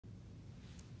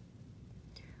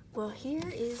Well, here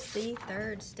is the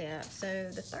third step. So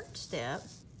the third step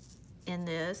in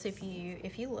this, if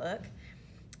you look,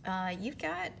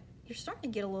 you're starting to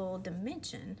get a little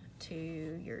dimension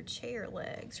to your chair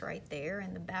legs right there,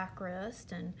 and the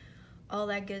backrest and all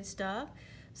that good stuff.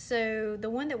 So the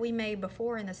one that we made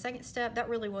before in the second step, that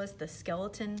really was the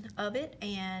skeleton of it.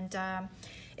 And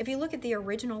if you look at the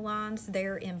original lines,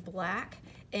 they're in black.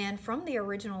 And from the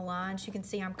original lines, you can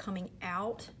see I'm coming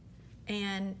out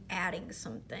and adding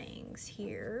some things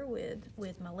here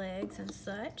with my legs and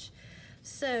such.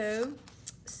 So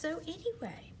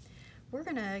anyway, we're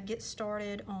gonna get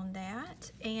started on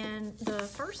that. And the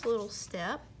first little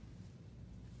step,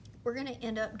 we're gonna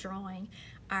end up drawing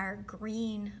our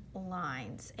green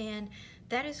lines, and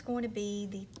that is going to be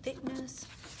the thickness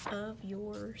of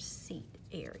your seat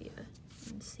area.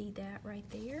 You can see that right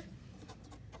there.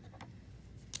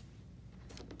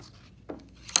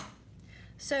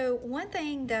 So one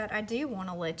thing that I do want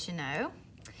to let you know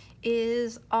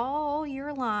is all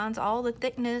your lines, all the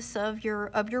thickness of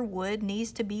your wood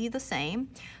needs to be the same.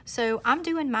 So I'm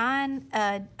doing mine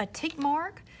a tick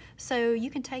mark. So you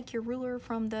can take your ruler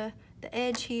from the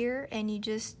edge here and you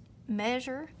just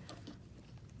measure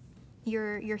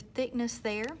your thickness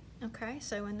there. Okay,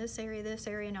 so in this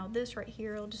area, now this right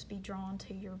here will just be drawn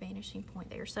to your vanishing point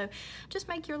there. So just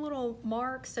make your little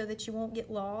mark so that you won't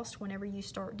get lost whenever you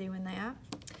start doing that.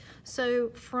 So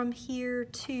from here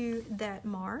to that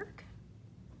mark,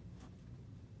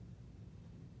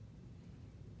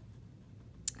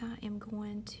 I am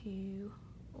going to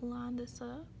line this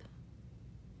up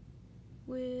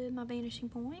with my vanishing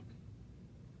point.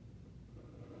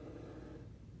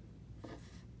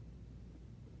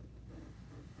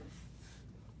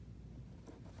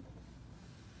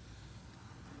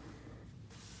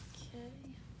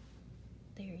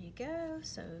 There you go.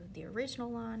 So the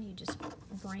original line, you just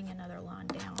bring another line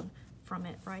down from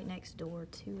it right next door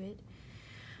to it.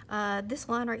 This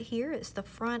line right here is the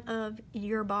front of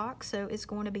your box, so it's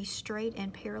going to be straight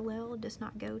and parallel. It does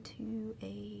not go to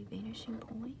a vanishing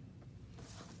point.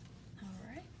 All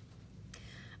right.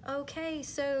 Okay,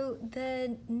 so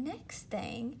the next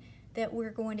thing that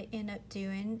we're going to end up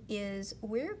doing is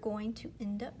we're going to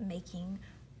end up making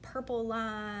purple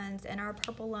lines, and our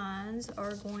purple lines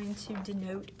are going to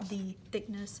denote the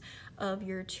thickness of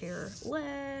your chair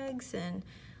legs and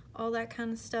all that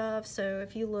kind of stuff. So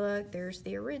if you look, there's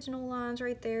the original lines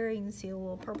right there. You can see the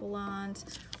little purple lines,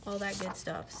 all that good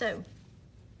stuff. So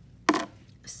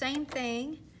same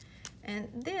thing, and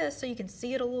this, so you can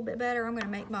see it a little bit better, I'm going to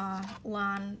make my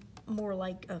line more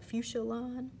like a fuchsia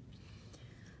line.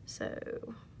 So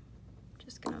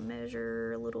just going to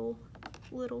measure a little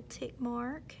tick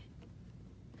mark.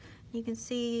 You can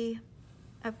see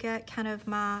I've got kind of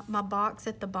my box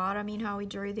at the bottom. You know how we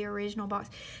drew the original box?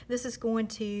 This is going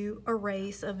to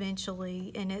erase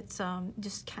eventually, and it's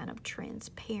just kind of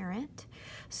transparent.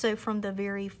 So from the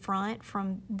very front,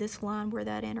 from this line where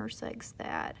that intersects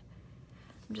that,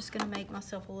 I'm just gonna make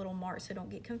myself a little mark so don't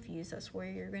get confused. That's where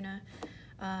you're gonna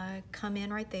come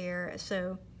in right there.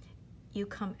 So you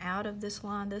come out of this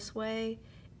line this way,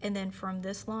 and then from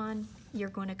this line, you're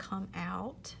going to come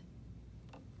out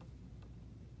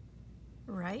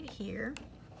right here.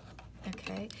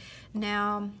 Okay,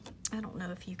 now I don't know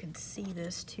if you can see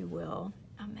this too well.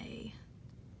 I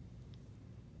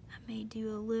may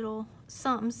do a little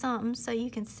something so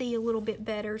you can see a little bit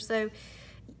better. So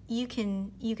you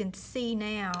can see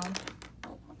now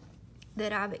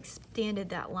that I've extended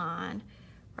that line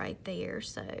right there.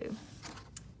 So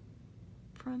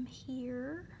from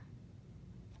here,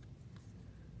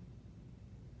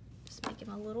 just making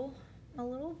my little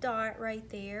dot right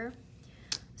there.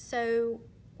 So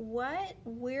what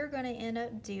we're going to end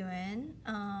up doing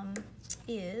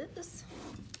is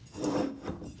we're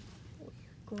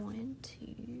going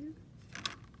to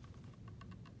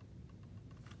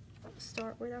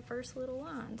start with our first little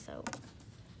line. So,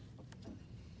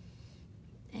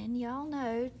 and y'all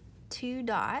know, 2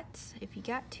 dots. If you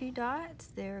got 2 dots,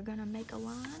 they're going to make a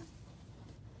line.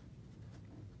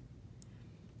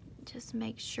 Just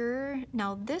make sure.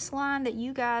 Now this line that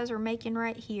you guys are making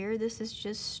right here, this is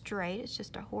just straight. It's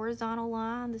just a horizontal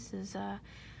line. This is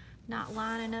not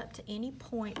lining up to any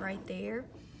point right there.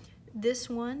 This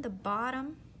one, the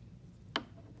bottom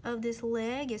of this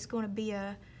leg, is going to be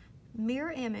a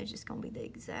mirror image. It's going to be the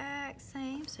exact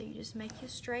same. So you just make your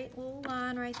straight little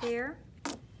line right there.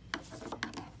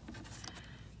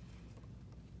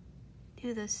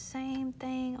 Do the same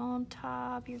thing on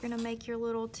top. You're gonna make your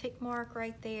little tick mark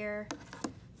right there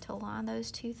to line those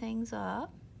 2 things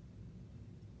up.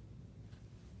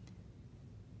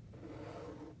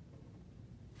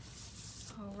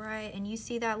 All right, and you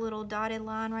see that little dotted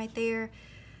line right there?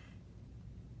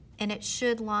 And it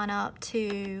should line up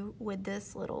too with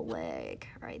this little leg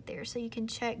right there. So you can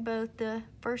check both the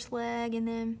first leg and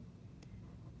then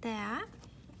that.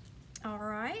 All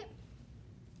right.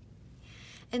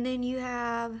 And then you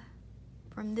have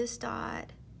from this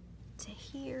dot to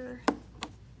here.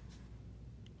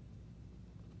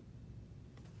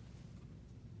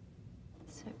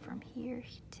 So from here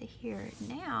to here.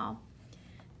 Now,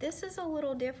 this is a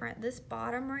little different. This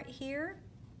bottom right here,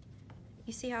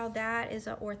 you see how that is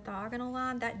an orthogonal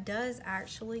line? That does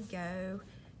actually go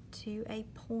to a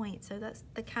point. So that's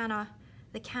the kind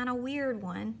of weird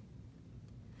one.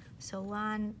 So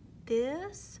line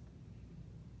this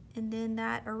and then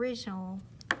that original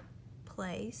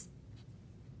place,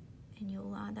 and you'll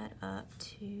line that up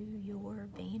to your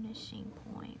vanishing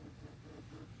point.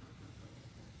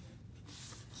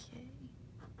 Okay,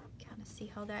 kind of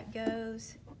see how that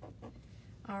goes.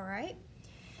 All right.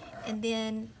 And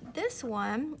then this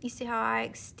one, you see how I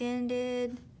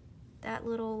extended that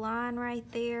little line right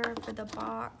there for the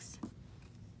box?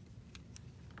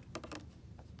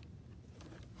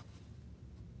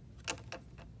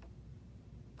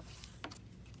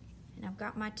 And I've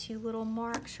got my two little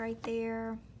marks right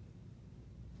there.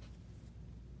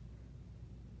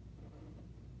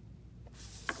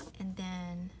 And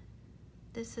then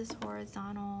this is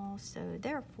horizontal, so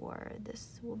therefore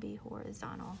this will be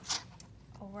horizontal.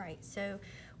 All right, so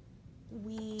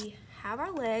we have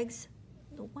our legs.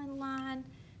 The one line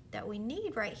that we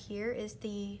need right here is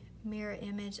the mirror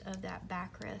image of that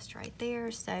backrest right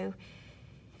there. So,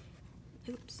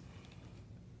 oops.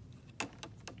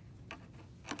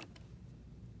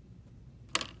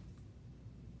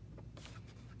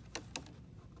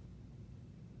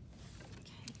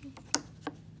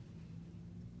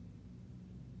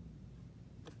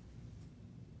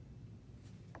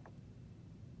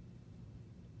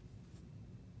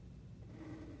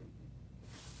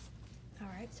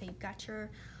 So you've got your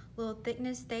little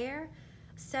thickness there.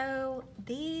 So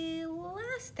the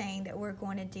last thing that we're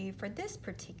going to do for this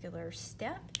particular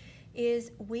step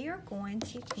is we are going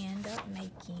to end up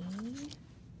making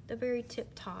the very tip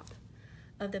top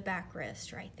of the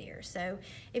backrest right there. So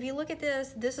if you look at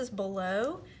this, this is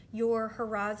below your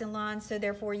horizon line, so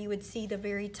therefore you would see the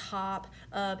very top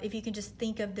of, if you can just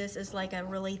think of this as like a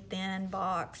really thin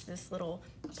box, this little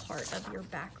part of your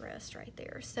backrest right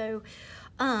there. So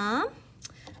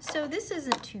this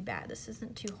isn't too bad. This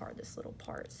isn't too hard, this little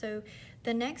part. So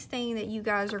the next thing that you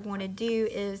guys are going to do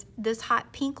is this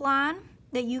hot pink line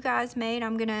that you guys made.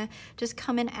 I'm gonna just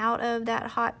coming out of that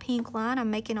hot pink line,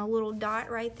 I'm making a little dot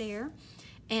right there.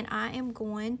 And I am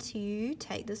going to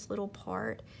take this little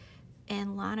part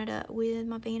and line it up with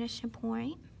my vanishing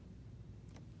point.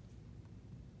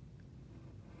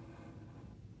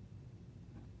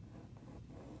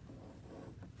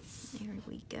 There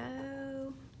we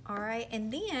go. All right,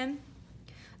 and then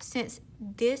since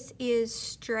this is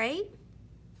straight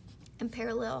and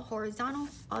parallel, horizontal,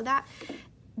 all that,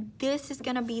 this is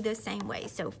gonna be the same way.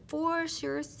 So force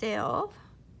yourself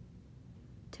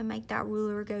to make that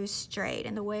ruler go straight.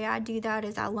 And the way I do that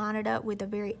is I line it up with the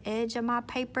very edge of my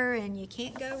paper, and you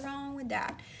can't go wrong with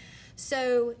that.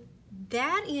 So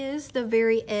that is the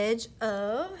very edge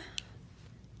of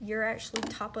your actually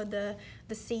top of the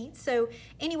seat. So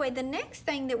anyway, the next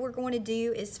thing that we're going to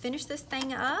do is finish this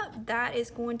thing up. That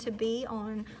is going to be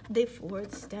on the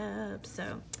fourth step.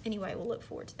 So anyway, we'll look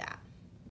forward to that.